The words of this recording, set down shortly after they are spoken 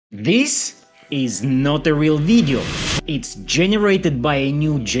This is not a real video. It's generated by a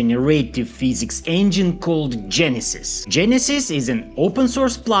new generative physics engine called Genesis. Genesis is an open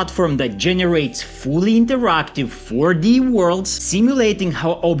source platform that generates fully interactive 4D worlds simulating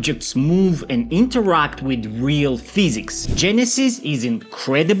how objects move and interact with real physics. Genesis is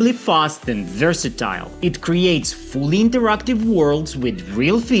incredibly fast and versatile. It creates fully interactive worlds with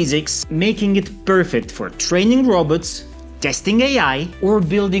real physics, making it perfect for training robots, testing AI, or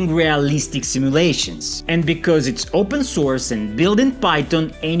building realistic simulations. And because it's open source and built in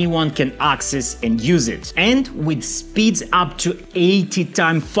Python, anyone can access and use it. And with speeds up to 80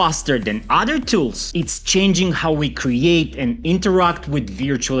 times faster than other tools, it's changing how we create and interact with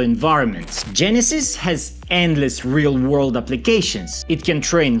virtual environments. Genesis has endless real-world applications. It can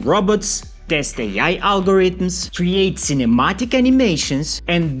train robots, test AI algorithms, create cinematic animations,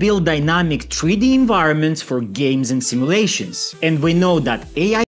 and build dynamic 3D environments for games and simulations. And we know that AI